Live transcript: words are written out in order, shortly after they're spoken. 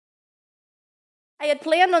I had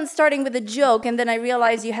planned on starting with a joke, and then I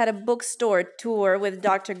realized you had a bookstore tour with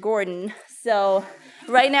Dr. Gordon. So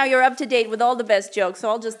right now you're up to date with all the best jokes, so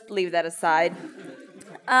I'll just leave that aside.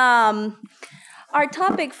 Our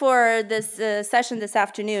topic for this session this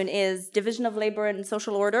afternoon is division of labor and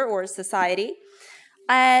social order, or society.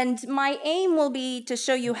 And my aim will be to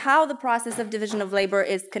show you how the process of division of labor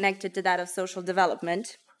is connected to that of social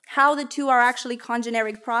development, how the two are actually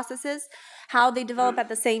congeneric processes, how they develop at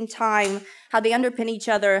the same time, how they underpin each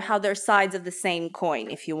other, how they're sides of the same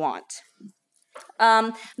coin, if you want.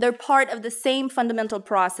 They're part of the same fundamental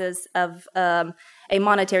process of a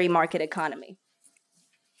monetary market economy.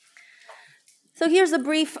 So here's a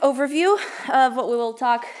brief overview of what we will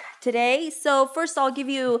talk today. So first I'll give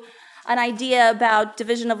you an idea about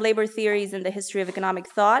division of labor theories in the history of economic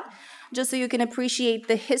thought, just so you can appreciate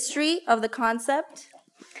the history of the concept.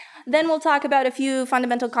 Then we'll talk about a few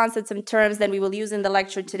fundamental concepts and terms that we will use in the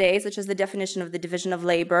lecture today, such as the definition of the division of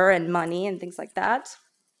labor and money and things like that.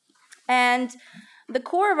 And the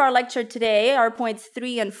core of our lecture today are points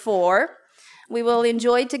 3 and 4. We will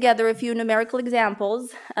enjoy together a few numerical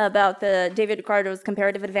examples about David Ricardo's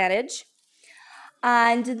comparative advantage.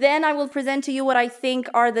 And then I will present to you what I think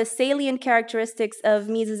are the salient characteristics of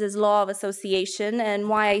Mises's law of association and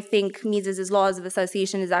why I think Mises's laws of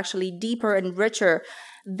association is actually deeper and richer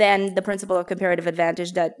than the principle of comparative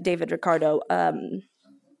advantage that belongs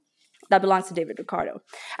to David Ricardo.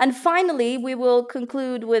 And finally, we will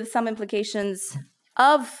conclude with some implications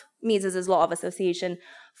of Mises's law of association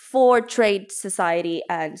for trade, society,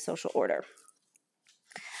 and social order.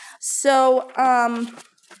 So,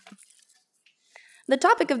 the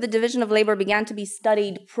topic of the division of labor began to be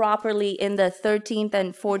studied properly in the 13th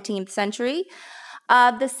and 14th century.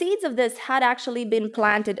 The seeds of this had actually been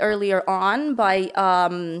planted earlier on by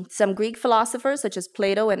some Greek philosophers such as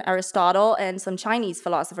Plato and Aristotle and some Chinese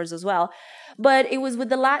philosophers as well. But it was with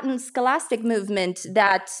the Latin scholastic movement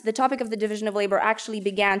that the topic of the division of labor actually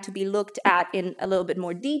began to be looked at in a little bit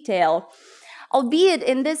more detail. Albeit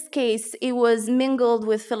in this case, it was mingled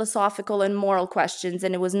with philosophical and moral questions,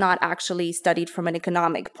 and it was not actually studied from an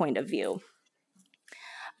economic point of view.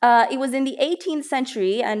 It was in the 18th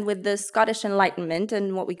century, and with the Scottish Enlightenment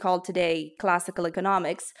and what we call today classical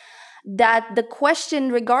economics, that the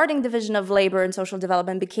question regarding division of labor and social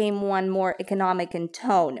development became one more economic in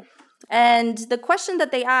tone. And the question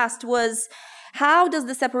that they asked was, how does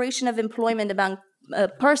the separation of employment among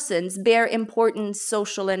persons bear important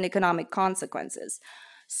social and economic consequences?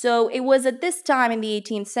 So it was at this time in the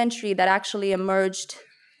 18th century that actually emerged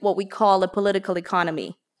what we call a political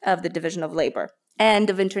economy of the division of labor and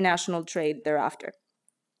of international trade thereafter.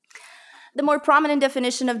 The more prominent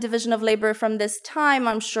definition of division of labor from this time,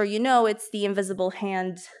 I'm sure you know, it's the invisible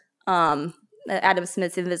hand, Adam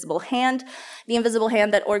Smith's invisible hand, the invisible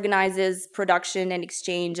hand that organizes production and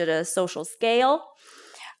exchange at a social scale.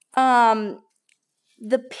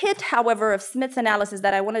 The pit, however, of Smith's analysis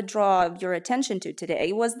that I want to draw your attention to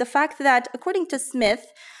today was the fact that, according to Smith,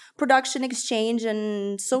 production, exchange,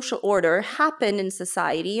 and social order happen in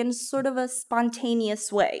society in sort of a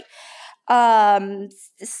spontaneous way.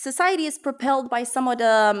 Society is propelled by somewhat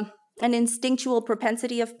an instinctual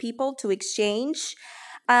propensity of people to exchange.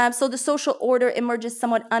 So the social order emerges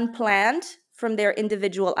somewhat unplanned from their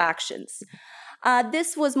individual actions.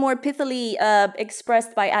 This was more pithily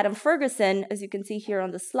expressed by Adam Ferguson, as you can see here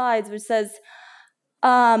on the slides, which says,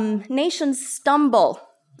 nations stumble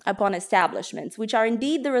upon establishments, which are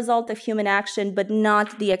indeed the result of human action, but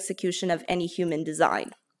not the execution of any human design.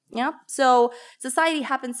 Yeah? So society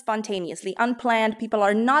happens spontaneously, unplanned. People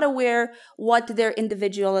are not aware what their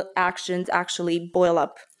individual actions actually boil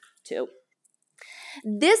up to.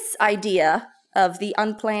 This idea of the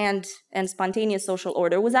unplanned and spontaneous social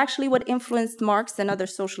order was actually what influenced Marx and other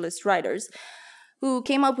socialist writers, who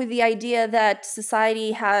came up with the idea that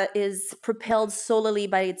society is propelled solely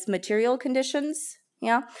by its material conditions,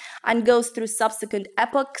 yeah, and goes through subsequent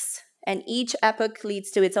epochs, and each epoch leads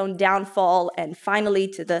to its own downfall, and finally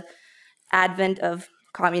to the advent of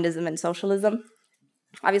communism and socialism.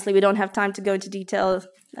 Obviously, we don't have time to go into detail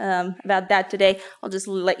about that today. I'll just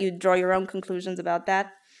let you draw your own conclusions about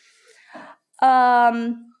that.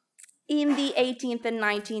 In the 18th and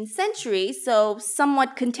 19th century, so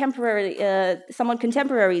somewhat contemporaries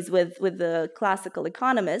with the classical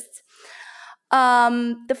economists,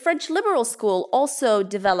 the French liberal school also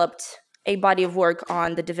developed a body of work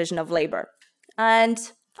on the division of labor. And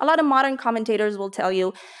a lot of modern commentators will tell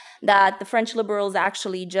you that the French liberals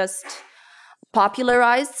actually just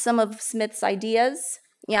popularized some of Smith's ideas,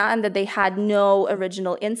 yeah, and that they had no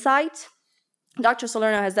original insight. Dr.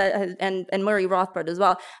 Salerno and Murray Rothbard as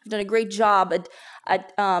well have done a great job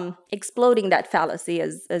at exploding that fallacy,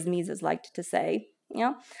 as Mises liked to say.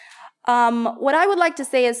 Yeah. What I would like to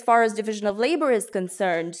say as far as division of labor is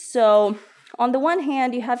concerned, so on the one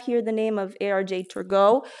hand, you have here the name of A.R.J.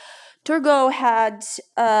 Turgot. Turgot had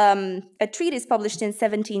a treatise published in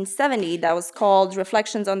 1770 that was called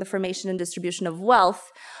Reflections on the Formation and Distribution of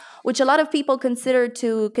Wealth, which a lot of people consider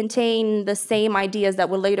to contain the same ideas that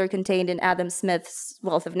were later contained in Adam Smith's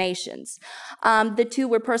Wealth of Nations. The two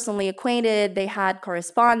were personally acquainted, they had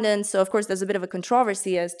correspondence, so of course there's a bit of a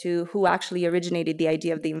controversy as to who actually originated the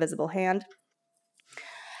idea of the invisible hand.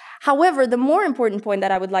 However, the more important point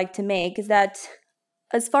that I would like to make is that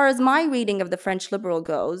as far as my reading of the French liberal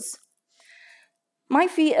goes,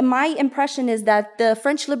 my impression is that the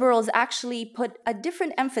French liberals actually put a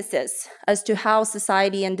different emphasis as to how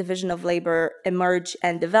society and division of labor emerge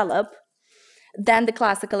and develop than the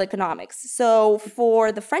classical economics. So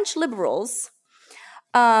for the French liberals,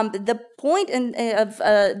 the point of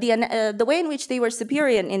the way in which they were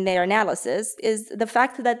superior in their analysis is the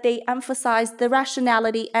fact that they emphasized the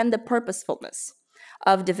rationality and the purposefulness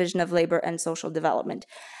of division of labor and social development.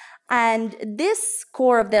 And this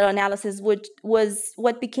core of their analysis was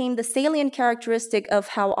what became the salient characteristic of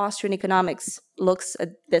how Austrian economics looks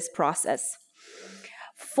at this process.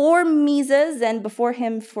 For Mises, and before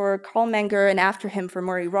him for Karl Menger, and after him for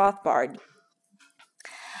Murray Rothbard,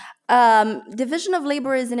 division of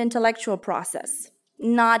labor is an intellectual process,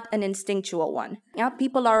 not an instinctual one. Yeah?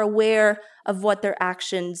 People are aware of what their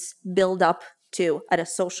actions build up to at a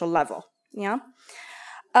social level. Yeah?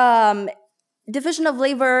 Division of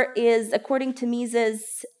labor is, according to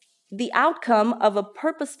Mises, the outcome of a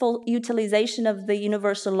purposeful utilization of the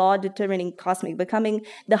universal law determining cosmic becoming,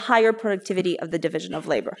 the higher productivity of the division of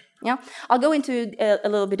labor. Yeah, I'll go into a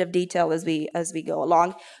little bit of detail as we go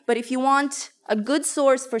along. But if you want a good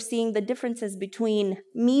source for seeing the differences between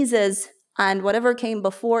Mises and whatever came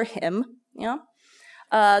before him, yeah,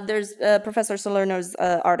 there's Professor Salerno's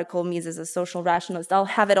article, Mises as Social Rationalist. I'll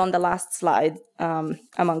have it on the last slide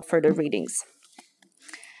among further readings.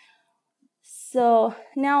 So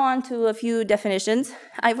now on to a few definitions.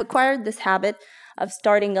 I've acquired this habit of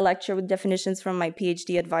starting a lecture with definitions from my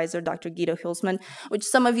PhD advisor, Dr. Guido Hulsmann, which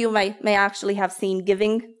some of you may actually have seen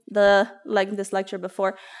giving this lecture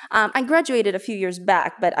before. I graduated a few years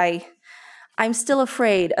back, but I'm still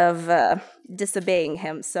afraid of disobeying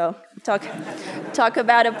him. So talk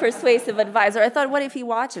about a persuasive advisor. I thought, what if he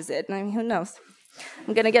watches it? I mean, who knows?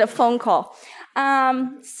 I'm going to get a phone call.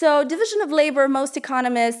 So division of labor, most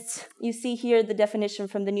economists, you see here the definition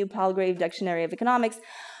from the New Palgrave Dictionary of Economics.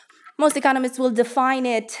 Most economists will define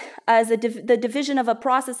it as the division of a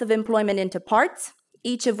process of employment into parts,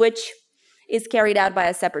 each of which is carried out by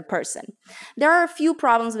a separate person. There are a few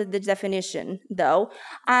problems with the definition, though,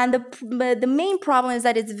 and the main problem is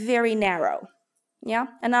that it's very narrow. Yeah,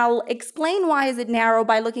 and I'll explain why is it narrow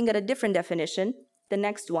by looking at a different definition, the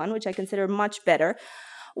next one, which I consider much better,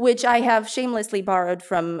 which I have shamelessly borrowed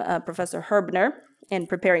from Professor Herbner in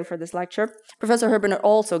preparing for this lecture. Professor Herbner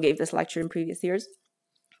also gave this lecture in previous years.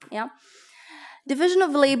 Yeah. Division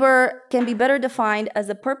of labor can be better defined as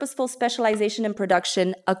a purposeful specialization in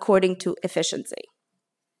production according to efficiency.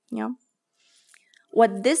 Yeah.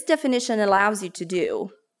 What this definition allows you to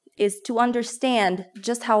do is to understand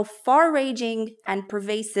just how far-ranging and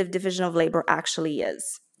pervasive division of labor actually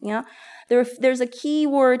is. Yeah. There's a key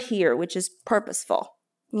word here, which is purposeful.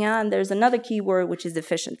 Yeah, and there's another key word, which is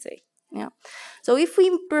efficiency. Yeah. So if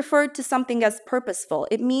we refer to something as purposeful,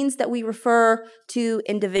 it means that we refer to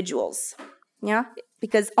individuals. Yeah,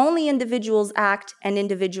 because only individuals act and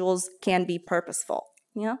individuals can be purposeful.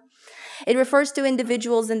 Yeah. It refers to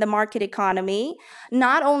individuals in the market economy,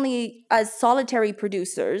 not only as solitary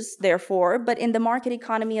producers, therefore, but in the market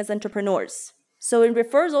economy as entrepreneurs. So it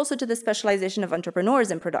refers also to the specialization of entrepreneurs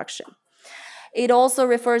in production. It also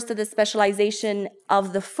refers to the specialization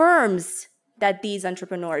of the firms that these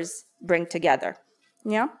entrepreneurs bring together.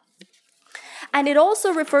 Yeah? And it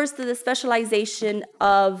also refers to the specialization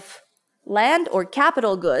of land or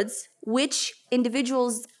capital goods, which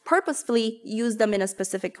individuals purposefully use them in a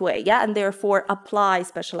specific way, yeah, and therefore apply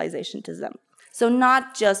specialization to them. So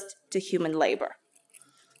not just to human labor.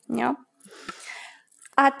 Yeah?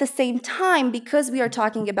 At the same time, because we are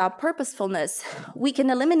talking about purposefulness, we can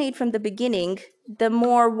eliminate from the beginning the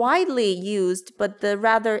more widely used but the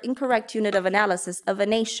rather incorrect unit of analysis of a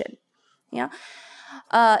nation. Yeah?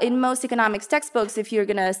 In most economics textbooks, if you're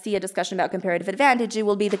going to see a discussion about comparative advantage, it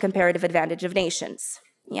will be the comparative advantage of nations.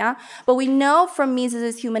 Yeah? But we know from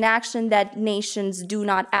Mises' human action that nations do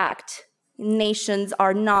not act. Nations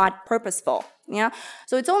are not purposeful. Yeah,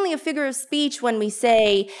 so it's only a figure of speech when we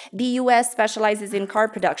say the US specializes in car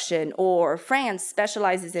production or France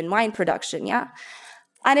specializes in wine production. Yeah,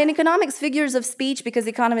 and in economics, figures of speech, because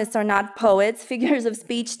economists are not poets, figures of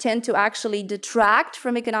speech tend to actually detract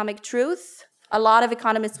from economic truth. A lot of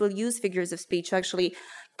economists will use figures of speech to actually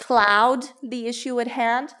cloud the issue at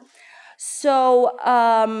hand. So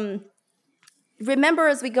remember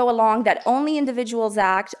as we go along that only individuals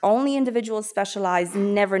act, only individuals specialize,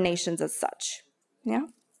 never nations as such. Yeah.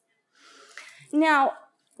 Now,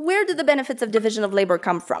 where do the benefits of division of labor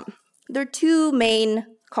come from? There are two main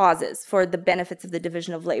causes for the benefits of the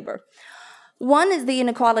division of labor. One is the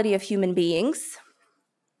inequality of human beings.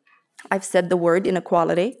 I've said the word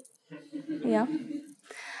inequality. Yeah.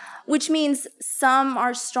 Which means some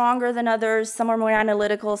are stronger than others, some are more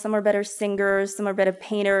analytical, some are better singers, some are better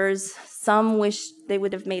painters, some wish they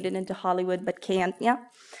would have made it into Hollywood but can't, yeah?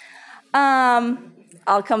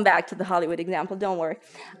 I'll come back to the Hollywood example, don't worry.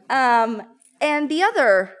 And the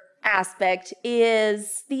other aspect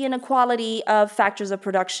is the inequality of factors of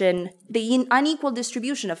production, the unequal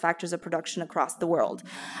distribution of factors of production across the world.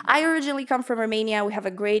 I originally come from Romania. We have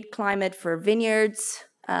a great climate for vineyards.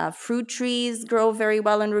 Fruit trees grow very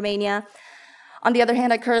well in Romania. On the other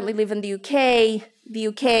hand, I currently live in the UK. The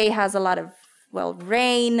UK has a lot of, well,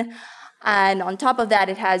 rain. And on top of that,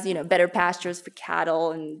 it has, better pastures for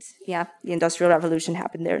cattle. And yeah, the Industrial Revolution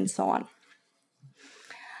happened there and so on.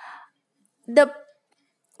 The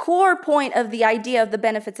core point of the idea of the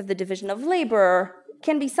benefits of the division of labor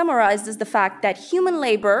can be summarized as the fact that human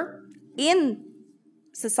labor in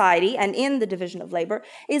society and in the division of labor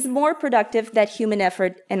is more productive than human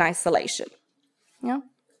effort in isolation. Yeah?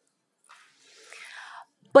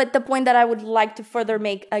 But the point that I would like to further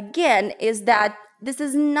make again is that this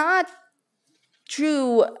is not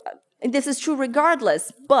true, this is true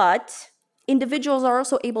regardless, but individuals are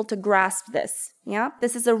also able to grasp this. Yeah?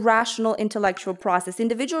 This is a rational intellectual process.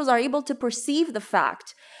 Individuals are able to perceive the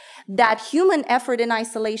fact that human effort in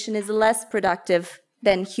isolation is less productive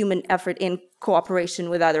than human effort in cooperation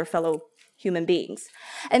with other fellow human beings.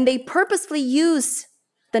 And they purposefully use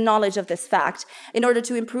the knowledge of this fact in order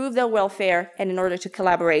to improve their welfare and in order to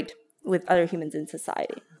collaborate with other humans in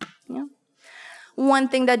society. Yeah? One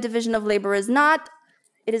thing that division of labor is not,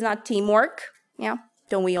 it is not teamwork. Yeah?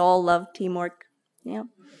 Don't we all love teamwork? Yeah.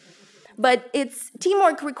 But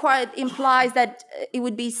teamwork implies that it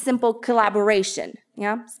would be simple collaboration.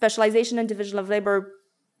 Yeah? Specialization and division of labor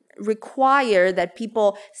require that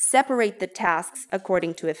people separate the tasks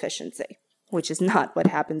according to efficiency, which is not what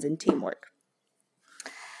happens in teamwork.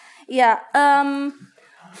 Yeah,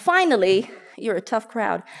 finally, you're a tough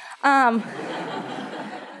crowd.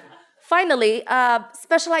 Finally,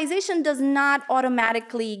 specialization does not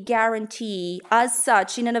automatically guarantee, as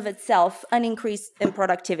such, in and of itself, an increase in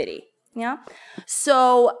productivity. Yeah,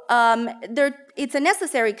 so it's a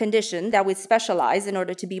necessary condition that we specialize in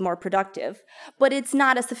order to be more productive, but it's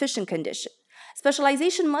not a sufficient condition.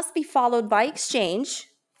 Specialization must be followed by exchange,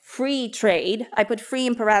 free trade. I put free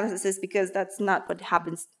in parentheses because that's not what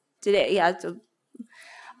happens today. Yeah, so,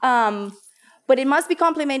 but it must be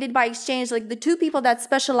complemented by exchange. Like the two people that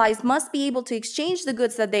specialize must be able to exchange the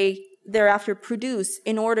goods that they thereafter produce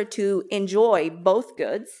in order to enjoy both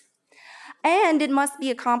goods. And it must be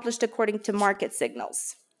accomplished according to market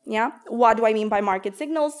signals. Yeah? What do I mean by market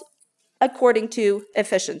signals? According to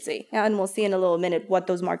efficiency. Yeah, and we'll see in a little minute what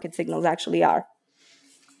those market signals actually are.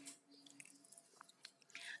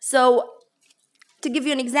 So, to give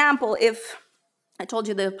you an example, if I told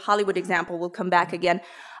you the Hollywood example, will come back again.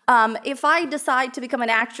 If I decide to become an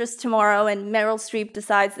actress tomorrow and Meryl Streep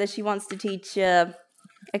decides that she wants to teach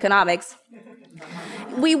economics,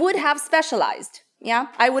 we would have specialized. Yeah,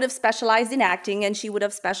 I would have specialized in acting and she would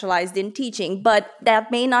have specialized in teaching, but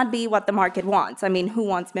that may not be what the market wants. I mean, who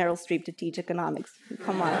wants Meryl Streep to teach economics?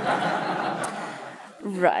 Come on.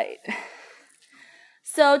 Right.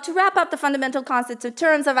 So to wrap up the fundamental concepts of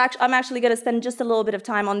terms, I'm actually going to spend just a little bit of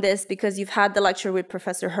time on this because you've had the lecture with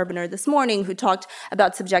Professor Herbener this morning who talked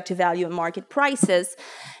about subjective value and market prices.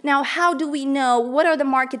 Now, how do we know, what are the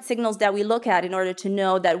market signals that we look at in order to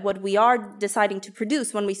know that what we are deciding to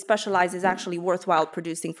produce when we specialize is actually worthwhile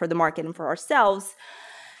producing for the market and for ourselves?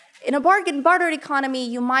 In a bartered economy,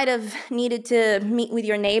 you might have needed to meet with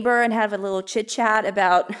your neighbor and have a little chit-chat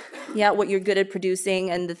about what you're good at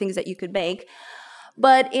producing and the things that you could make.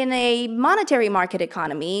 But in a monetary market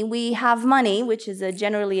economy, we have money, which is a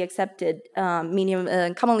generally accepted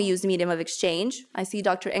commonly used medium of exchange. I see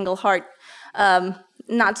Dr. Engelhardt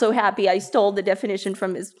not so happy. I stole the definition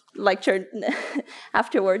from his lecture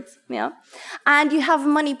afterwards. Yeah, and you have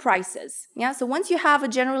money prices. Yeah, so once you have a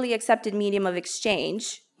generally accepted medium of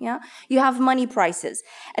exchange, Yeah, you have money prices.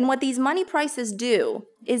 And what these money prices do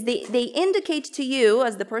is they indicate to you,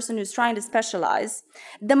 as the person who's trying to specialize,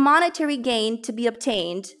 the monetary gain to be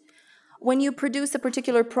obtained when you produce a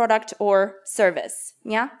particular product or service.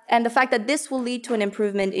 Yeah, and the fact that this will lead to an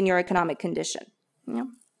improvement in your economic condition. Yeah.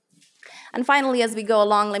 And finally, as we go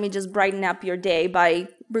along, let me just brighten up your day by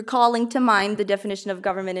recalling to mind the definition of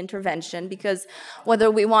government intervention, because whether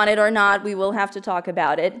we want it or not, we will have to talk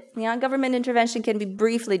about it. Yeah, government intervention can be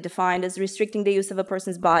briefly defined as restricting the use of a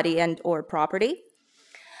person's body and or property,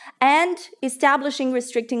 and establishing,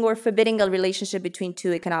 restricting, or forbidding a relationship between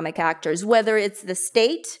two economic actors, whether it's the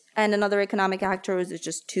state and another economic actor, or it's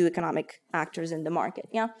just two economic actors in the market.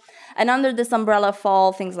 Yeah, and under this umbrella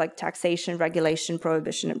fall things like taxation, regulation,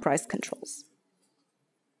 prohibition, and price controls.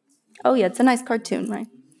 Oh yeah, it's a nice cartoon, right?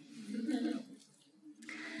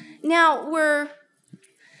 Now we're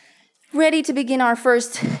ready to begin our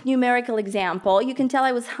first numerical example. You can tell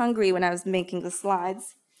I was hungry when I was making the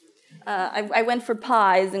slides. I went for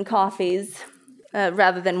pies and coffees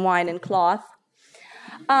rather than wine and cloth,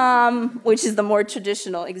 which is the more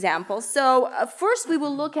traditional example. So first we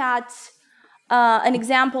will look at an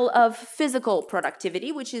example of physical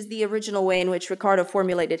productivity, which is the original way in which Ricardo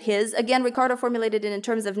formulated his. Again, Ricardo formulated it in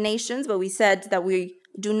terms of nations, but we said that we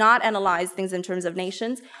do not analyze things in terms of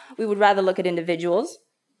nations. We would rather look at individuals.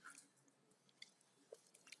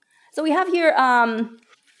 So we have here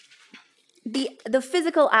the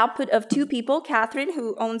physical output of two people, Catherine,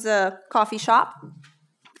 who owns a coffee shop.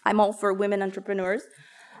 I'm all for women entrepreneurs.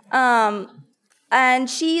 And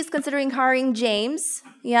she's considering hiring James,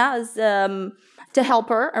 yeah, as, to help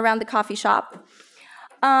her around the coffee shop.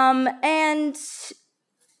 And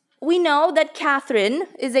we know that Catherine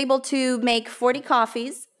is able to make 40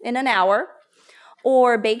 coffees in an hour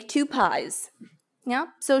or bake 2 pies. Yeah,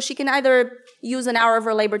 so she can either use an hour of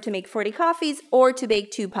her labor to make 40 coffees or to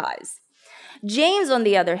bake 2 pies. James, on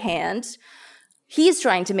the other hand, he's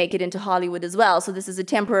trying to make it into Hollywood as well, so this is a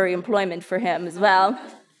temporary employment for him as well.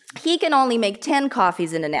 He can only make 10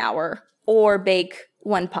 coffees in an hour or bake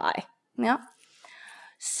 1 pie. Yeah.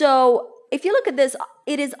 So if you look at this,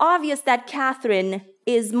 it is obvious that Catherine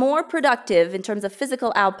is more productive in terms of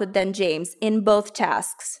physical output than James in both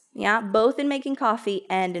tasks. Yeah, both in making coffee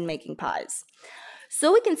and in making pies.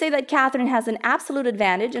 So we can say that Catherine has an absolute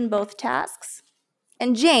advantage in both tasks,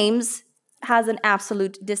 and James has an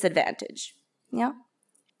absolute disadvantage. Yeah.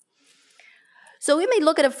 So we may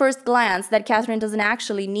look at a first glance that Catherine doesn't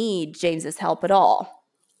actually need James's help at all.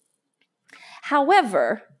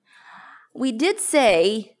 However, we did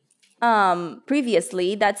say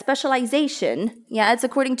previously that specialization, yeah, it's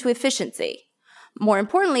according to efficiency. More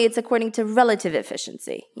importantly, it's according to relative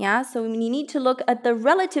efficiency. Yeah, so we need to look at the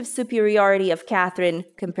relative superiority of Catherine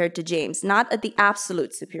compared to James, not at the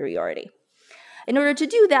absolute superiority. In order to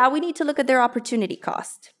do that, we need to look at their opportunity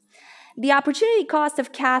cost. The opportunity cost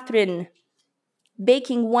of Catherine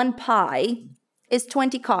baking 1 pie is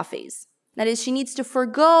 20 coffees. That is, she needs to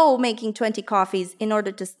forgo making 20 coffees in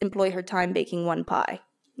order to employ her time baking 1 pie.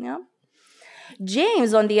 Yeah?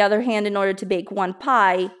 James, on the other hand, in order to bake 1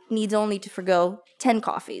 pie, needs only to forgo 10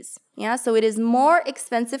 coffees. Yeah? So it is more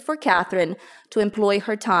expensive for Catherine to employ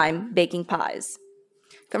her time baking pies.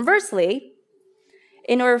 Conversely,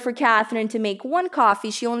 in order for Catherine to make 1 coffee,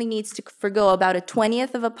 she only needs to forgo about a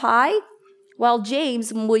 20th of a pie, while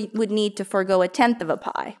James would need to forgo a 10th of a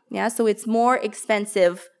pie. Yeah? So it's more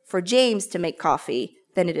expensive for James to make coffee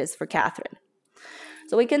than it is for Catherine.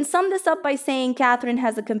 So we can sum this up by saying Catherine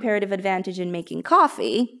has a comparative advantage in making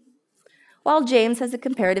coffee, while James has a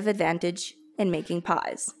comparative advantage in making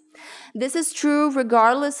pies. This is true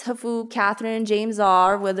regardless of who Catherine and James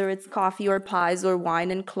are, whether it's coffee or pies or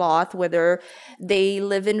wine and cloth, whether they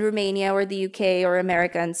live in Romania or the UK or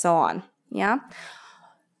America and so on. Yeah?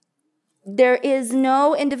 There is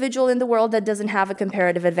no individual in the world that doesn't have a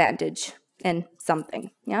comparative advantage in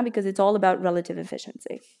something, yeah, because it's all about relative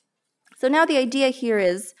efficiency. So now the idea here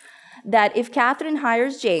is that if Catherine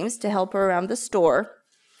hires James to help her around the store,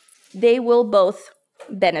 they will both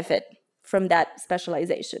benefit from that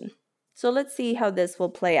specialization. So let's see how this will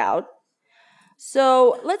play out.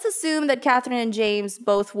 So let's assume that Catherine and James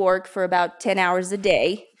both work for about 10 hours a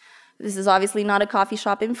day. This is obviously not a coffee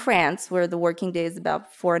shop in France where the working day is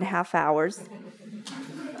about 4.5 hours.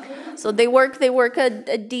 So they work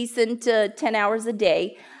a decent 10 hours a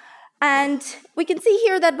day. And we can see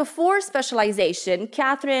here that before specialization,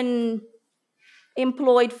 Catherine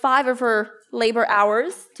employed 5 of her labor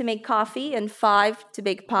hours to make coffee and 5 to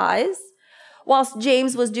bake pies, whilst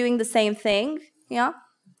James was doing the same thing. Yeah.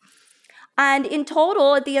 And in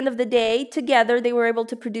total, at the end of the day, together, they were able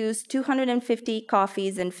to produce 250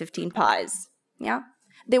 coffees and 15 pies. Yeah.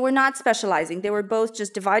 They were not specializing. They were both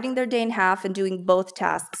just dividing their day in half and doing both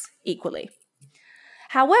tasks equally.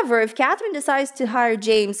 However, if Catherine decides to hire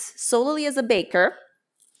James solely as a baker,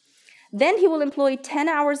 then he will employ 10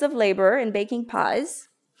 hours of labor in baking pies,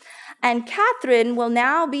 and Catherine will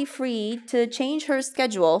now be free to change her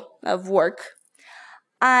schedule of work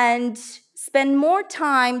and spend more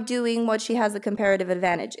time doing what she has a comparative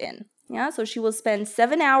advantage in. Yeah, so she will spend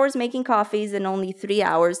 7 hours making coffees and only 3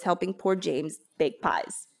 hours helping poor James bake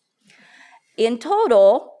pies. In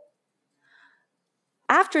total,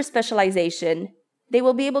 after specialization, they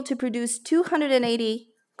will be able to produce 280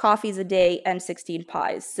 coffees a day and 16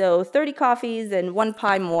 pies. So 30 coffees and 1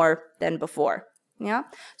 pie more than before. Yeah.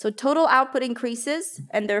 So total output increases,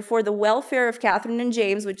 and therefore the welfare of Catherine and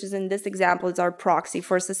James, which is in this example is our proxy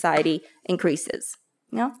for society, increases.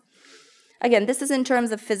 Yeah. Again, this is in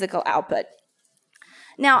terms of physical output.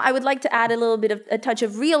 Now, I would like to add a little bit of a touch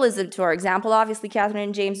of realism to our example. Obviously, Catherine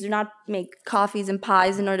and James do not make coffees and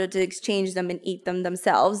pies in order to exchange them and eat them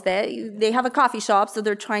themselves. They have a coffee shop, so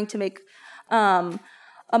they're trying to make a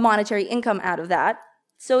monetary income out of that.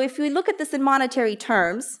 So if we look at this in monetary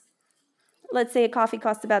terms, let's say a coffee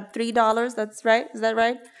costs about $3. That's right. Is that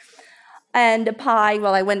right? And a pie,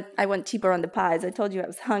 well, I went cheaper on the pies. I told you I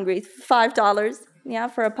was hungry. $5, yeah,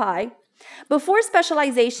 for a pie. Before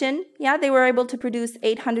specialization, yeah, they were able to produce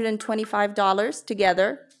 $825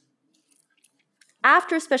 together.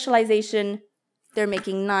 After specialization, they're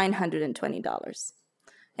making $920.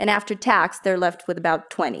 And after tax, they're left with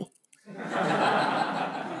about $20.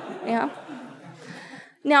 Yeah.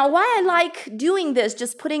 Now, why I like doing this,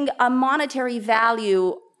 just putting a monetary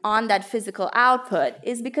value on that physical output,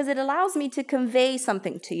 is because it allows me to convey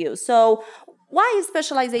something to you. So why is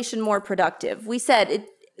specialization more productive? We said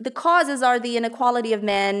the causes are the inequality of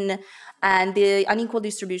men and the unequal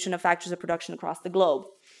distribution of factors of production across the globe.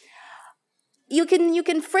 You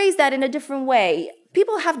can phrase that in a different way.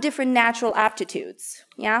 People have different natural aptitudes.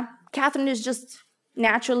 Yeah, Catherine is just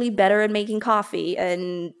naturally better at making coffee,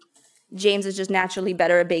 and James is just naturally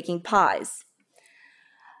better at baking pies.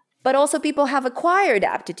 But also people have acquired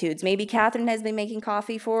aptitudes. Maybe Catherine has been making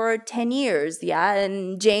coffee for 10 years, yeah,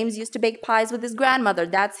 and James used to bake pies with his grandmother.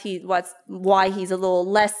 That's why he's a little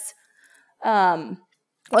less,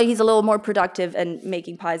 he's a little more productive in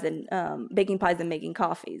making pies and baking pies than making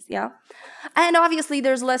coffees, yeah. And obviously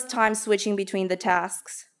there's less time switching between the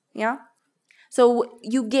tasks, yeah. So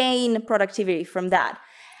you gain productivity from that.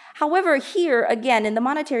 However, here, again, in the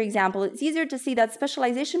monetary example, it's easier to see that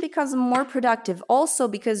specialization becomes more productive also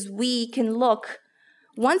because we can look,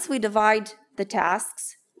 once we divide the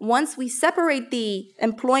tasks, once we separate the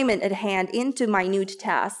employment at hand into minute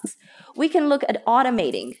tasks, we can look at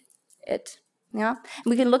automating it. Yeah?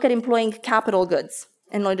 We can look at employing capital goods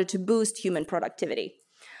in order to boost human productivity.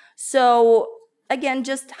 So, again,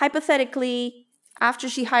 just hypothetically, after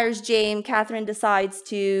she hires James, Catherine decides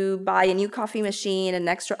to buy a new coffee machine, an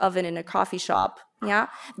extra oven in a coffee shop. Yeah,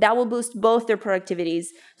 that will boost both their productivities.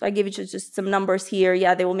 So I give you just some numbers here.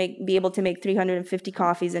 Yeah, they will be able to make 350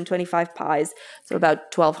 coffees and 25 pies, so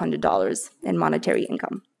about $1,200 in monetary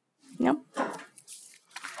income. Yeah.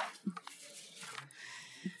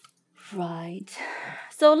 Right.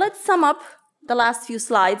 So let's sum up the last few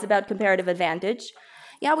slides about comparative advantage.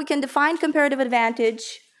 Yeah, we can define comparative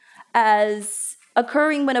advantage as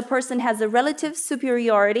occurring when a person has a relative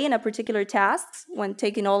superiority in a particular task, when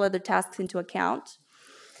taking all other tasks into account.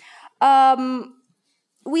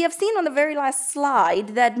 We have seen on the very last slide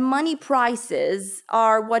that money prices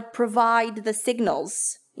are what provide the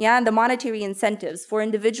signals, yeah, and the monetary incentives for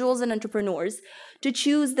individuals and entrepreneurs to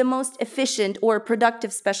choose the most efficient or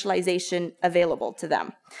productive specialization available to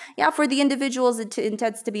them. Yeah, for the individuals, it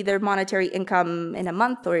intends to be their monetary income in a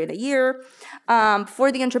month or in a year.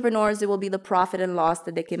 For the entrepreneurs, it will be the profit and loss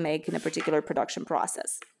that they can make in a particular production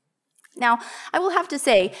process. Now, I will have to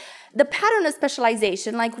say, the pattern of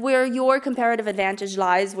specialization, like where your comparative advantage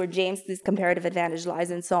lies, where James's comparative advantage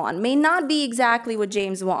lies, and so on, may not be exactly what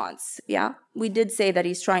James wants, yeah? We did say that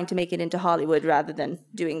he's trying to make it into Hollywood rather than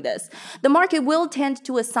doing this. The market will tend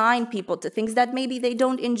to assign people to things that maybe they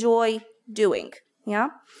don't enjoy doing, yeah?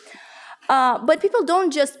 But people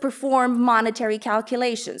don't just perform monetary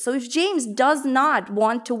calculations. So if James does not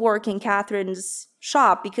want to work in Catherine's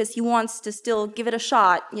shop because he wants to still give it a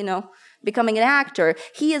shot, you know, becoming an actor,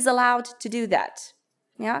 he is allowed to do that.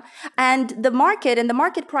 Yeah? And the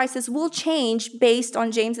market prices will change based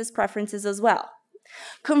on James's preferences as well.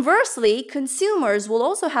 Conversely, consumers will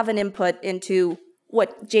also have an input into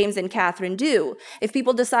what James and Catherine do. If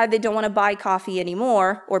people decide they don't want to buy coffee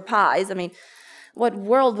anymore or pies, I mean, What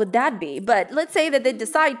world would that be? But let's say that they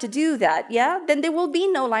decide to do that, yeah? Then there will be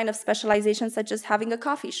no line of specialization such as having a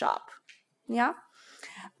coffee shop, yeah?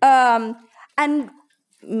 And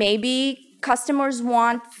maybe customers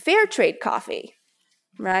want fair trade coffee,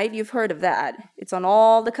 right? You've heard of that. It's on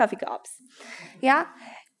all the coffee cups, yeah?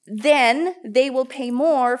 Then they will pay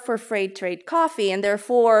more for fair trade coffee, and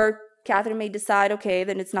therefore Catherine may decide, okay,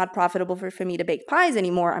 then it's not profitable for me to bake pies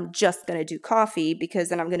anymore. I'm just going to do coffee because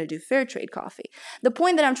then I'm going to do fair trade coffee. The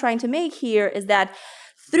point that I'm trying to make here is that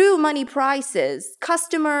through money prices,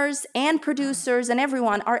 customers and producers and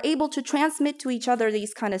everyone are able to transmit to each other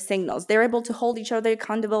these kind of signals. They're able to hold each other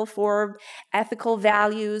accountable for ethical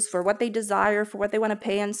values, for what they desire, for what they want to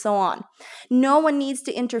pay, and so on. No one needs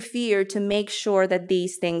to interfere to make sure that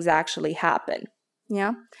these things actually happen.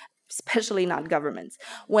 Yeah? Especially not governments.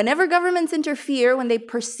 Whenever governments interfere, when they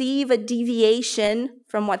perceive a deviation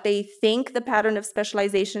from what they think the pattern of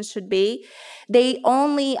specialization should be, they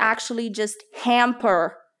only actually just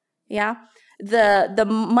hamper, yeah, the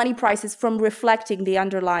money prices from reflecting the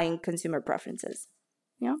underlying consumer preferences.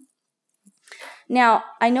 Yeah. Now,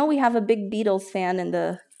 I know we have a big Beatles fan in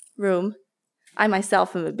the room. I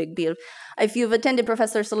myself am a big Beatles. If you've attended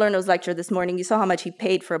Professor Salerno's lecture this morning, you saw how much he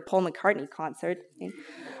paid for a Paul McCartney concert.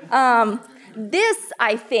 This,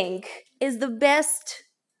 I think, is the best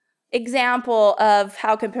example of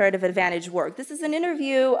how comparative advantage works. This is an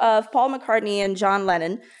interview of Paul McCartney and John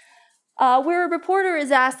Lennon, where a reporter is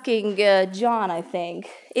asking John, I think,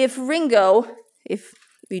 if Ringo, if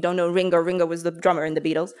you don't know Ringo was the drummer in the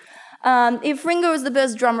Beatles, if Ringo is the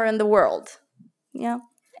best drummer in the world. Yeah.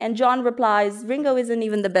 And John replies, Ringo isn't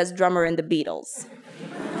even the best drummer in the Beatles.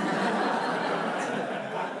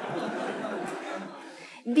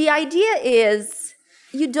 The idea is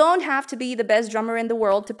you don't have to be the best drummer in the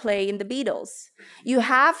world to play in the Beatles. You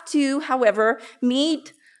have to, however,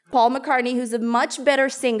 meet Paul McCartney, who's a much better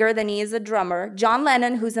singer than he is a drummer, John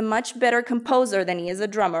Lennon, who's a much better composer than he is a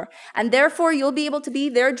drummer, and therefore you'll be able to be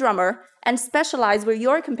their drummer and specialize where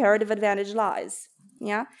your comparative advantage lies.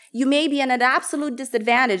 Yeah, you may be at an absolute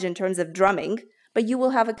disadvantage in terms of drumming, but you will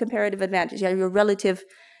have a comparative advantage. Yeah, your relative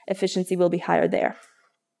efficiency will be higher there.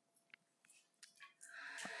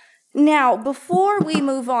 Now, before we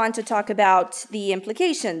move on to talk about the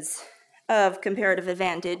implications of comparative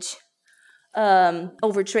advantage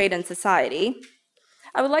over trade and society,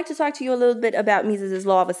 I would like to talk to you a little bit about Mises's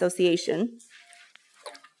law of association.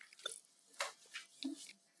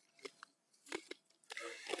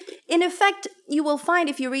 In effect, you will find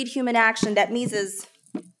if you read Human Action that Mises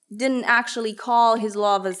didn't actually call his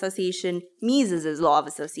law of association Mises's law of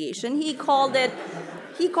association. He called it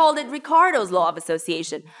Ricardo's law of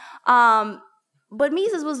association. But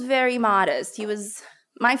Mises was very modest.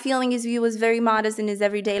 My feeling is he was very modest in his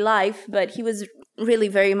everyday life, but he was really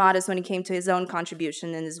very modest when it came to his own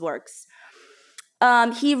contribution in his works.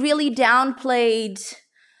 He really downplayed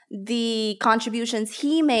the contributions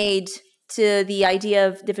he made to the idea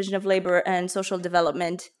of division of labor and social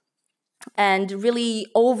development, and really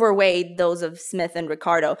overweighed those of Smith and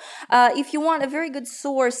Ricardo. If you want, a very good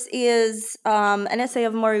source is an essay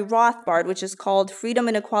of Murray Rothbard, which is called Freedom,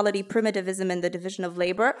 Inequality, Primitivism, and the Division of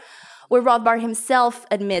Labor, where Rothbard himself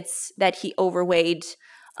admits that he overweighed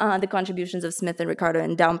the contributions of Smith and Ricardo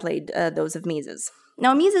and downplayed those of Mises.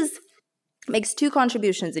 Now, Mises makes two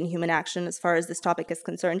contributions in Human Action as far as this topic is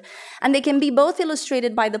concerned, and they can be both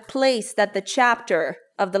illustrated by the place that the chapter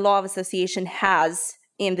of the law of association has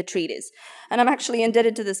in the treatise. And I'm actually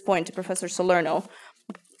indebted to this point to Professor Salerno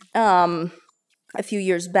a few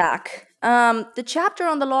years back. The chapter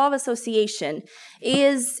on the law of association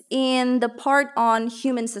is in the part on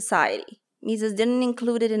human society. Mises didn't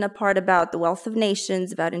include it in a part about the wealth of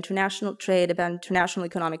nations, about international trade, about international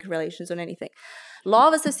economic relations, or anything. Law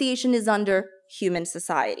of association is under human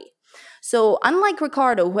society. So unlike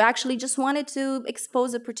Ricardo, who actually just wanted to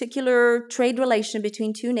expose a particular trade relation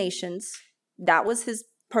between two nations, that was his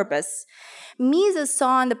purpose, Mises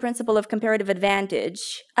saw in the principle of comparative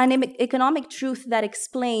advantage an economic truth that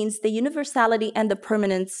explains the universality and the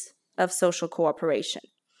permanence of social cooperation.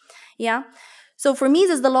 Yeah? So for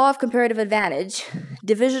Mises, the law of comparative advantage,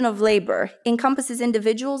 division of labor, encompasses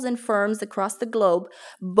individuals and firms across the globe,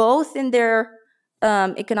 both in their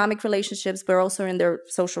economic relationships, but also in their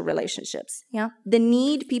social relationships. Yeah, the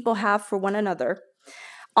need people have for one another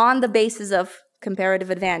on the basis of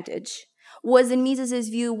comparative advantage was, in Mises's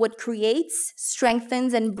view, what creates,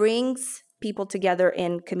 strengthens, and brings people together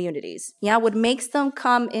in communities. Yeah, what makes them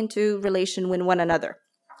come into relation with one another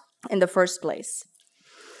in the first place.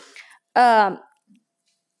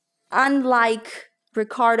 Unlike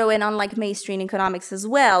Ricardo, and unlike mainstream economics as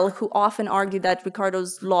well, who often argue that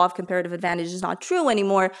Ricardo's law of comparative advantage is not true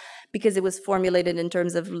anymore because it was formulated in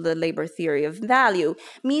terms of the labor theory of value,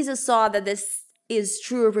 Mises saw that this is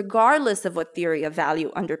true regardless of what theory of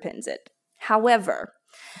value underpins it. However,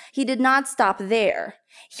 he did not stop there.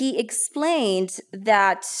 He explained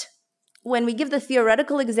that when we give the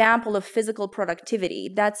theoretical example of physical productivity,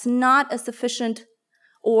 that's not a sufficient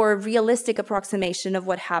or realistic approximation of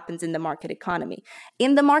what happens in the market economy.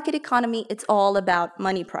 In the market economy, it's all about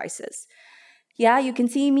money prices. Yeah, you can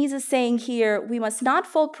see Mises saying here, we must not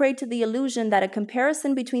fall prey to the illusion that a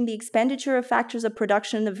comparison between the expenditure of factors of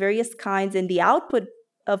production of various kinds and the output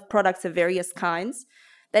of products of various kinds,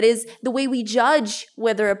 that is, the way we judge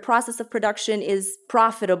whether a process of production is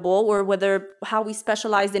profitable or whether how we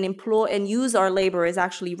specialize and employ and use our labor is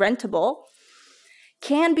actually rentable,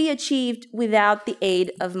 can be achieved without the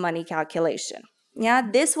aid of money calculation. Yeah,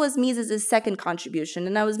 this was Mises' second contribution,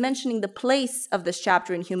 and I was mentioning the place of this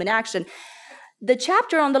chapter in Human Action. The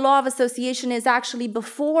chapter on the law of association is actually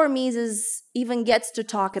before Mises even gets to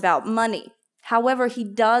talk about money. However, he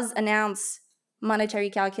does announce monetary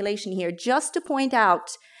calculation here, just to point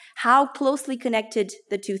out how closely connected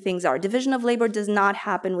the two things are. Division of labor does not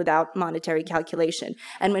happen without monetary calculation.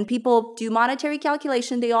 And when people do monetary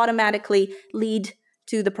calculation, they automatically lead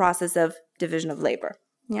to the process of division of labor.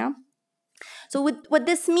 Yeah? So what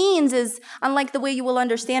this means is, unlike the way you will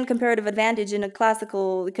understand comparative advantage in a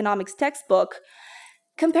classical economics textbook,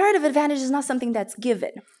 comparative advantage is not something that's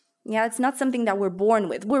given. Yeah, it's not something that we're born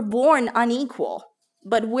with. We're born unequal.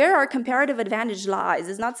 But where our comparative advantage lies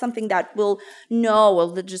is not something that we'll know,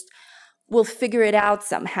 we'll figure it out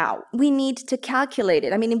somehow. We need to calculate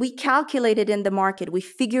it. I mean, we calculate it in the market. We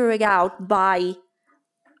figure it out by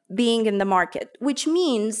being in the market, which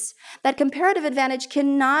means that comparative advantage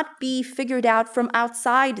cannot be figured out from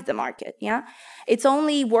outside the market, yeah? It's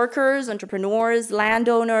only workers, entrepreneurs,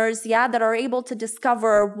 landowners, yeah, that are able to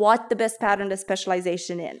discover what the best pattern of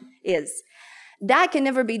specialization is. That can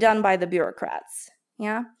never be done by the bureaucrats,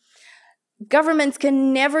 yeah? Governments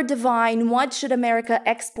can never divine what should America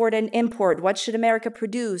export and import, what should America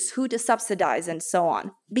produce, who to subsidize, and so on.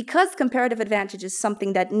 Because comparative advantage is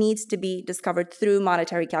something that needs to be discovered through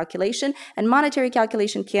monetary calculation, and monetary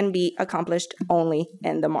calculation can be accomplished only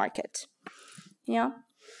in the market. Yeah?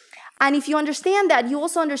 And if you understand that, you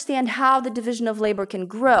also understand how the division of labor can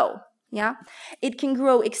grow. Yeah? It can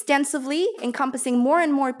grow extensively, encompassing more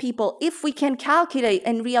and more people if we can calculate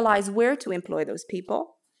and realize where to employ those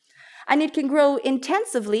people. And it can grow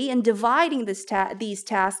intensively in dividing these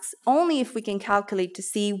tasks only if we can calculate to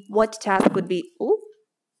see what task would be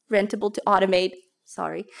rentable to automate,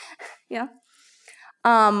 yeah,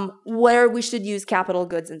 where we should use capital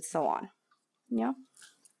goods and so on, yeah.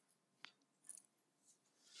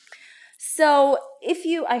 So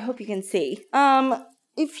I hope you can see,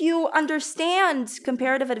 if you understand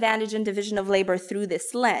comparative advantage and division of labor through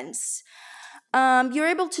this lens, you're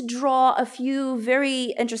able to draw a few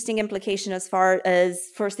very interesting implications as far as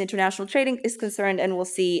first international trading is concerned, and we'll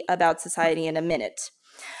see about society in a minute.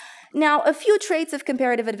 Now, a few traits of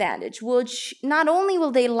comparative advantage, which not only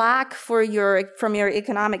will they lack from your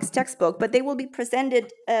economics textbook, but they will be presented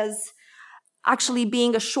as actually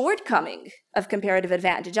being a shortcoming of comparative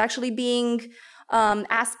advantage, actually being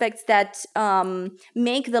aspects that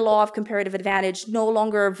make the law of comparative advantage no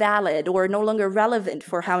longer valid or no longer relevant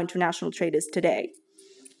for how international trade is today.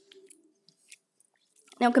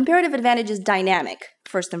 Now, comparative advantage is dynamic,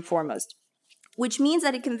 first and foremost, which means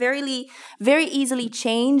that it can very easily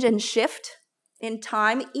change and shift in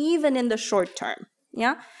time, even in the short term.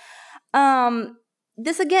 Yeah.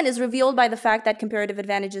 This, again, is revealed by the fact that comparative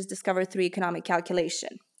advantage is discovered through economic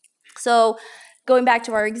calculation. So, going back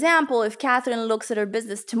to our example, if Catherine looks at her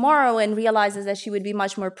business tomorrow and realizes that she would be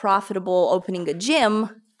much more profitable opening a gym,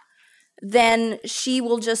 then she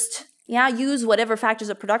will just use whatever factors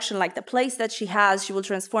of production, like the place that she has, she will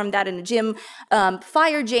transform that in a gym.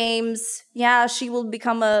 Fire James, she will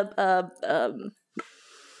become a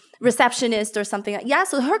receptionist or something. Yeah,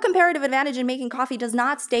 so her comparative advantage in making coffee does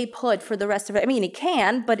not stay put for the rest of it. I mean, it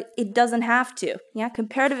can, but it doesn't have to. Yeah,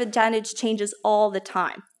 comparative advantage changes all the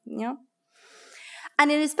time. Yeah.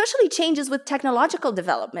 And it especially changes with technological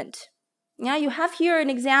development. Yeah, you have here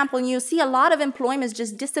an example, and you see a lot of employments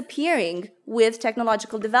just disappearing with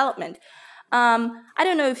technological development. I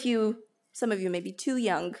don't know if some of you may be too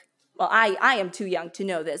young. Well, I am too young to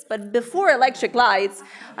know this, but before electric lights,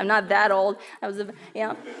 I'm not that old.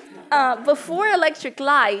 Before electric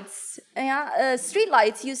lights, street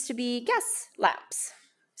lights used to be gas lamps.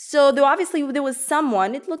 So though obviously there was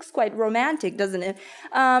someone, it looks quite romantic, doesn't it?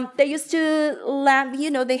 They used to lamp,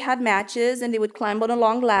 they had matches and they would climb on a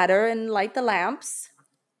long ladder and light the lamps.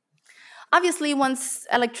 Obviously, once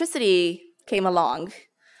electricity came along,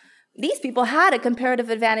 these people had a comparative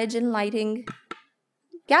advantage in lighting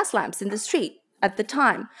gas lamps in the street at the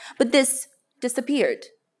time. But this disappeared.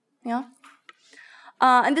 Yeah.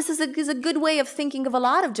 And this is a good way of thinking of a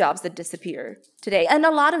lot of jobs that disappear today, and a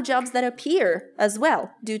lot of jobs that appear as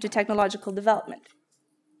well due to technological development.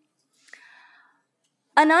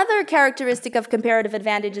 Another characteristic of comparative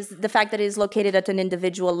advantage is the fact that it is located at an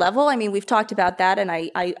individual level. I mean, we've talked about that, and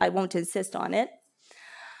I won't insist on it.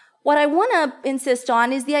 What I want to insist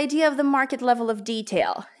on is the idea of the market level of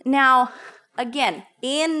detail. Now, again,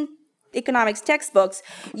 in economics textbooks,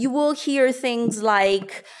 you will hear things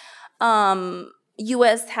like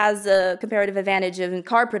U.S. has a comparative advantage in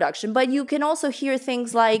car production, but you can also hear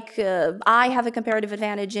things like I have a comparative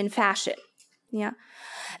advantage in fashion. Yeah,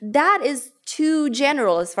 that is too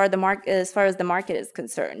general as far as the market is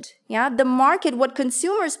concerned. Yeah, the market, what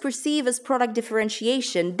consumers perceive as product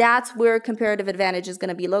differentiation, that's where comparative advantage is going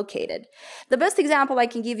to be located. The best example I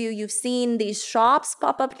can give you, you've seen these shops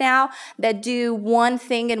pop up now that do one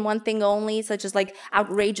thing and one thing only, such as like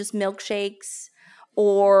outrageous milkshakes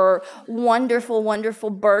or wonderful, wonderful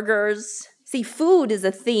burgers. See, food is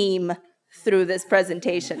a theme through this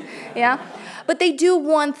presentation, yeah? But they do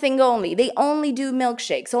one thing only. They only do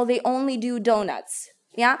milkshakes, or they only do donuts,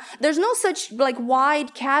 yeah? There's no such like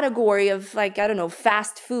wide category of like, I don't know,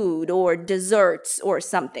 fast food or desserts or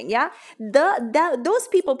something, yeah? Those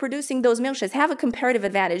people producing those milkshakes have a comparative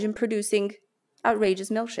advantage in producing outrageous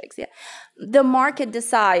milkshakes, yeah? The market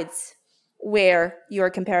decides where your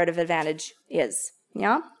comparative advantage is,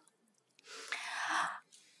 yeah?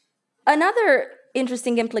 Another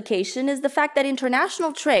interesting implication is the fact that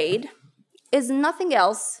international trade is nothing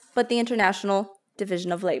else but the international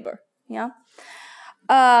division of labor. Yeah,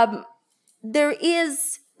 there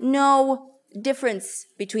is no difference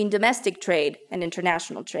between domestic trade and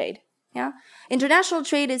international trade. Yeah, international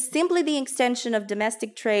trade is simply the extension of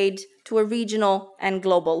domestic trade to a regional and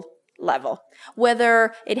global level,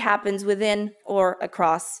 whether it happens within or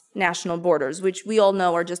across national borders, which we all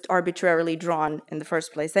know are just arbitrarily drawn in the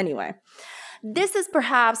first place anyway. This is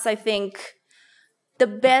perhaps, I think, the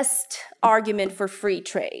best argument for free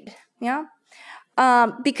trade, yeah?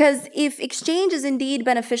 Because if exchange is indeed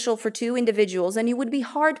beneficial for two individuals, and you would be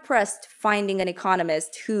hard-pressed finding an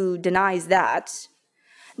economist who denies that,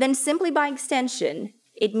 then simply by extension,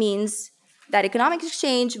 it means that economic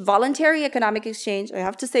exchange, voluntary economic exchange, I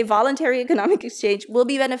have to say voluntary economic exchange, will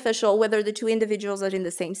be beneficial whether the two individuals are in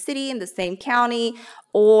the same city, in the same county,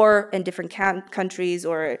 or in different countries,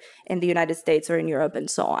 or in the United States, or in Europe, and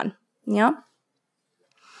so on. Yeah?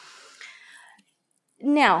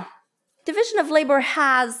 Now, division of labor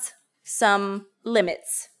has some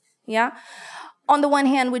limits. Yeah? On the one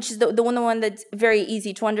hand, which is the one that's very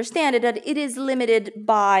easy to understand, that it is limited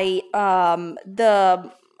by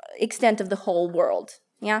the extent of the whole world.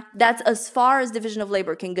 Yeah, that's as far as division of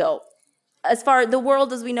labor can go. As far the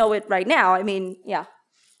world as we know it right now, I mean, yeah,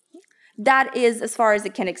 that is as far as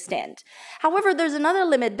it can extend. However, there's another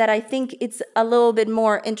limit that I think it's a little bit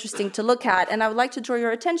more interesting to look at, and I would like to draw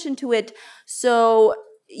your attention to it so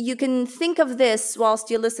you can think of this whilst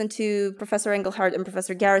you listen to Professor Engelhardt and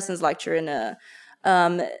Professor Garrison's lecture in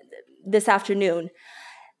this afternoon.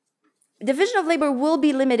 Division of labor will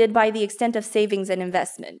be limited by the extent of savings and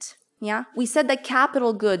investment. Yeah, we said that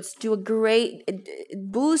capital goods do a great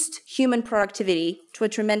boost human productivity to a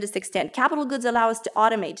tremendous extent. Capital goods allow us to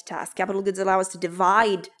automate tasks. Capital goods allow us to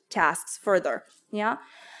divide tasks further. Yeah,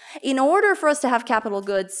 in order for us to have capital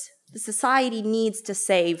goods, the society needs to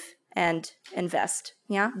save and invest.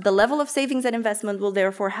 Yeah, the level of savings and investment will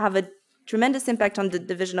therefore have a tremendous impact on the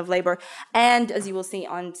division of labor, and as you will see,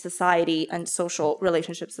 on society and social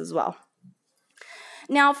relationships as well.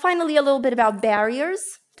 Now, finally, a little bit about barriers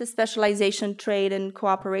to specialization, trade, and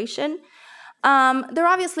cooperation. There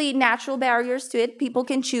are obviously natural barriers to it. People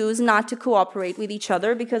can choose not to cooperate with each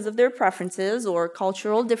other because of their preferences or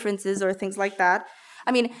cultural differences or things like that.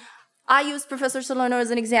 I mean, I used Professor Salerno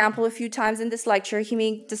as an example a few times in this lecture. He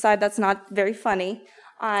may decide that's not very funny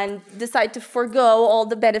and decide to forego all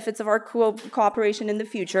the benefits of our cooperation in the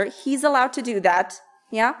future. He's allowed to do that.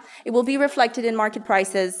 Yeah, it will be reflected in market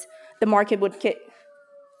prices. The market would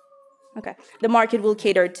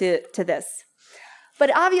cater to this.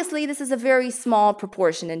 But obviously, this is a very small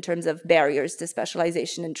proportion in terms of barriers to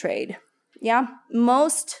specialization and trade. Yeah,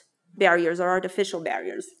 most barriers are artificial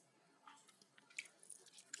barriers,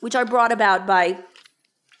 which are brought about by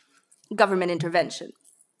government intervention.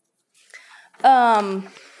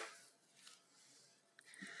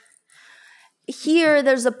 here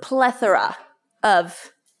there's a plethora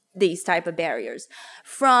of these type of barriers,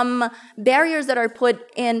 from barriers that are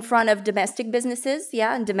put in front of domestic businesses,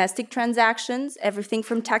 and domestic transactions, everything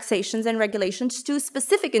from taxations and regulations to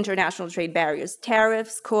specific international trade barriers,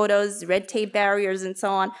 tariffs, quotas, red tape barriers, and so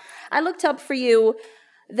on. I looked up for you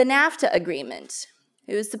the NAFTA agreement.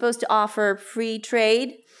 It was supposed to offer free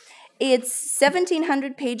trade. It's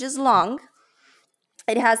 1,700 pages long.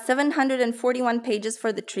 It has 741 pages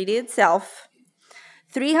for the treaty itself,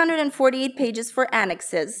 348 pages for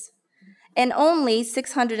annexes, and only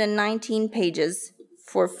 619 pages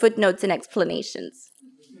for footnotes and explanations.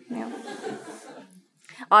 Yeah.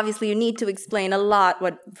 Obviously, you need to explain a lot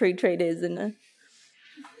what free trade is.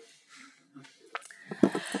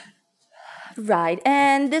 Right,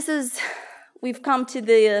 and we've come to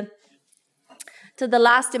the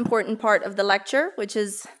last important part of the lecture, which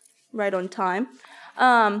is right on time.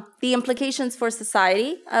 The implications for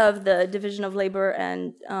society of the division of labor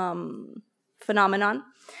and phenomenon.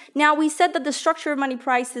 Now, we said that the structure of money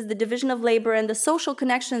prices, the division of labor, and the social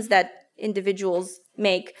connections that individuals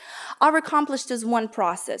make are accomplished as one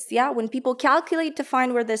process. When people calculate to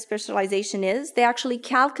find where their specialization is, they actually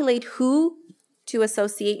calculate who to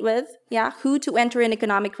associate with, who to enter in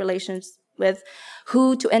economic relations with,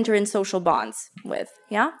 who to enter in social bonds with,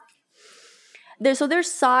 So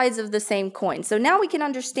there's sides of the same coin. So now we can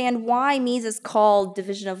understand why Mises called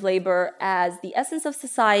division of labor as the essence of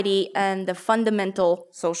society and the fundamental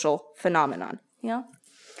social phenomenon.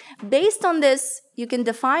 Based on this, you can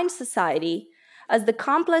define society as the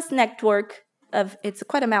complex network of, it's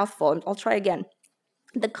quite a mouthful, I'll try again.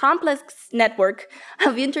 The complex network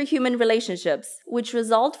of interhuman relationships which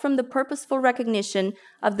result from the purposeful recognition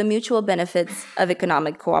of the mutual benefits of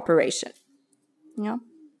economic cooperation.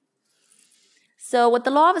 So what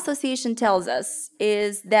the law of association tells us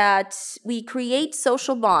is that we create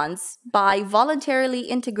social bonds by voluntarily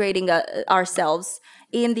integrating ourselves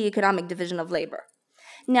in the economic division of labor.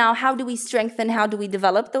 Now, how do we strengthen, how do we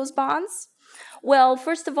develop those bonds? Well,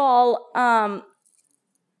 first of all,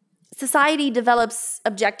 society develops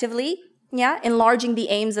objectively, enlarging the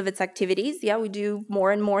aims of its activities. We do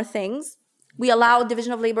more and more things. We allow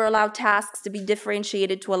division of labor, allow tasks to be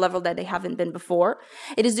differentiated to a level that they haven't been before.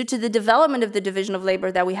 It is due to the development of the division of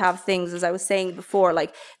labor that we have things, as I was saying before,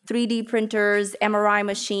 like 3D printers, MRI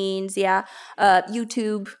machines,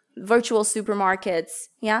 YouTube, virtual supermarkets.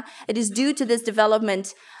 It is due to this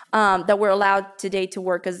development that we're allowed today to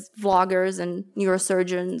work as vloggers and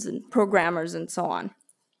neurosurgeons and programmers and so on.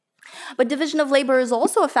 But division of labor is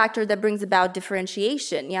also a factor that brings about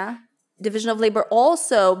differentiation, Division of labor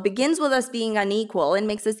also begins with us being unequal and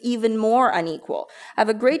makes us even more unequal. I have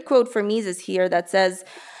a great quote from Mises here that says,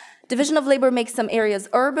 division of labor makes some areas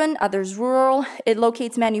urban, others rural. It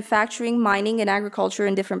locates manufacturing, mining, and agriculture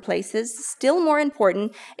in different places. Still more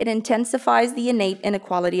important, it intensifies the innate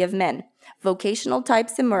inequality of men. Vocational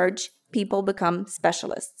types emerge, people become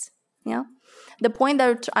specialists. The point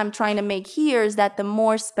that I'm trying to make here is that the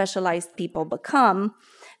more specialized people become,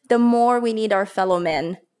 the more we need our fellow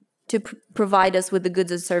men to provide us with the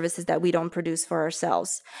goods and services that we don't produce for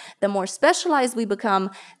ourselves. The more specialized we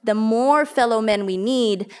become, the more fellow men we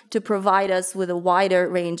need to provide us with a wider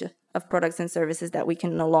range of products and services that we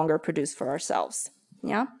can no longer produce for ourselves.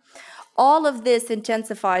 All of this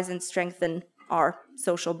intensifies and strengthens our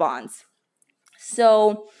social bonds.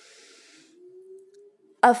 So,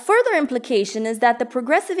 a further implication is that the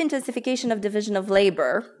progressive intensification of division of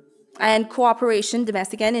labor and cooperation,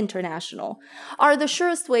 domestic and international, are the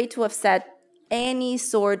surest way to offset any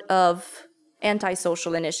sort of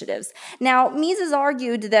antisocial initiatives. Now, Mises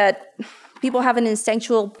argued that people have an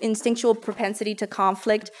instinctual propensity to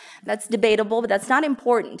conflict. That's debatable, but that's not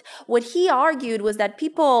important. What he argued was that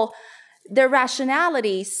people, their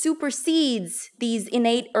rationality supersedes these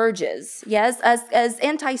innate urges, as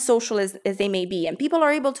antisocial as they may be. And people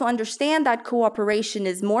are able to understand that cooperation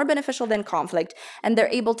is more beneficial than conflict, and they're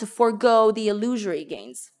able to forego the illusory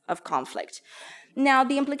gains of conflict. Now,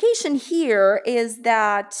 the implication here is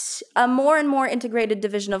that a more and more integrated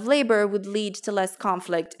division of labor would lead to less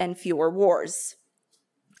conflict and fewer wars.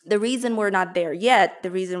 The reason we're not there yet,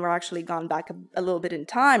 the reason we're actually gone back a little bit in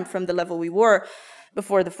time from the level we were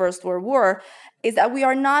before the First World War, is that we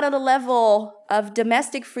are not at a level of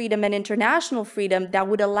domestic freedom and international freedom that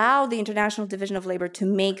would allow the international division of labor to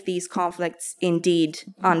make these conflicts indeed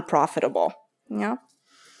unprofitable.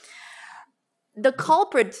 The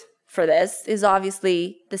culprit for this is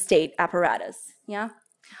obviously the state apparatus.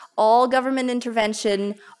 All government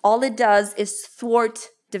intervention, all it does is thwart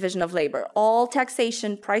division of labor. All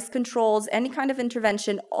taxation, price controls, any kind of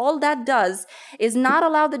intervention, all that does is not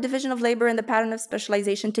allow the division of labor and the pattern of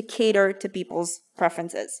specialization to cater to people's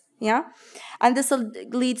preferences. Yeah? And this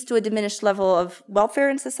leads to a diminished level of welfare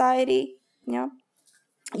in society. Yeah?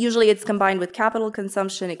 Usually it's combined with capital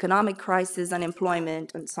consumption, economic crisis,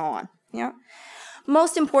 unemployment, and so on. Yeah?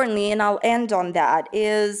 Most importantly, and I'll end on that,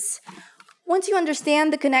 is once you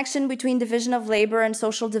understand the connection between division of labor and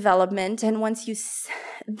social development, and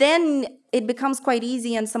then it becomes quite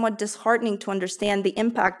easy and somewhat disheartening to understand the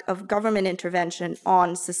impact of government intervention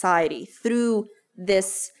on society through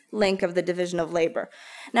this link of the division of labor.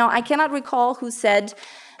 Now, I cannot recall who said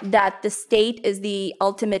that the state is the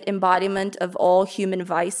ultimate embodiment of all human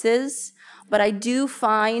vices, but I do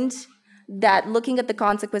find that looking at the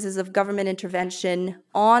consequences of government intervention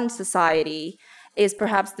on society is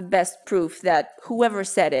perhaps the best proof that whoever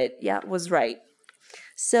said it, was right.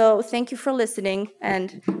 So thank you for listening,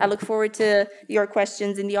 and I look forward to your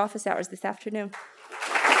questions in the office hours this afternoon.